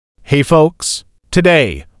Hey folks,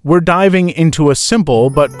 today we're diving into a simple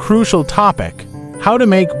but crucial topic: how to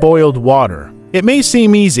make boiled water. It may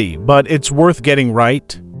seem easy, but it's worth getting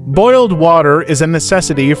right. Boiled water is a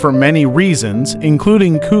necessity for many reasons,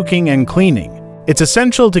 including cooking and cleaning. It's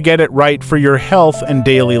essential to get it right for your health and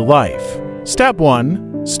daily life. Step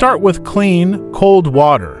 1. Start with clean, cold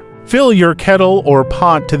water. Fill your kettle or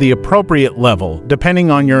pot to the appropriate level, depending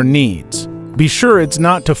on your needs. Be sure it's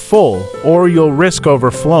not too full, or you'll risk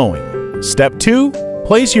overflowing. Step 2.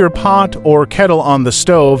 Place your pot or kettle on the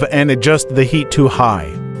stove and adjust the heat to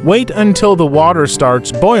high. Wait until the water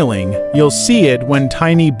starts boiling. You'll see it when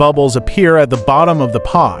tiny bubbles appear at the bottom of the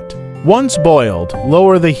pot. Once boiled,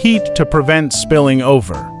 lower the heat to prevent spilling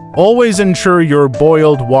over. Always ensure your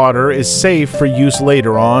boiled water is safe for use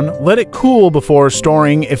later on. Let it cool before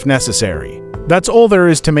storing if necessary. That's all there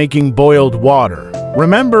is to making boiled water.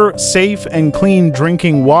 Remember, safe and clean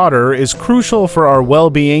drinking water is crucial for our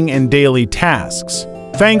well-being and daily tasks.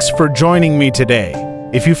 Thanks for joining me today.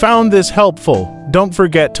 If you found this helpful, don't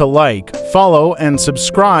forget to like, follow, and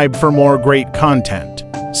subscribe for more great content.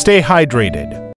 Stay hydrated.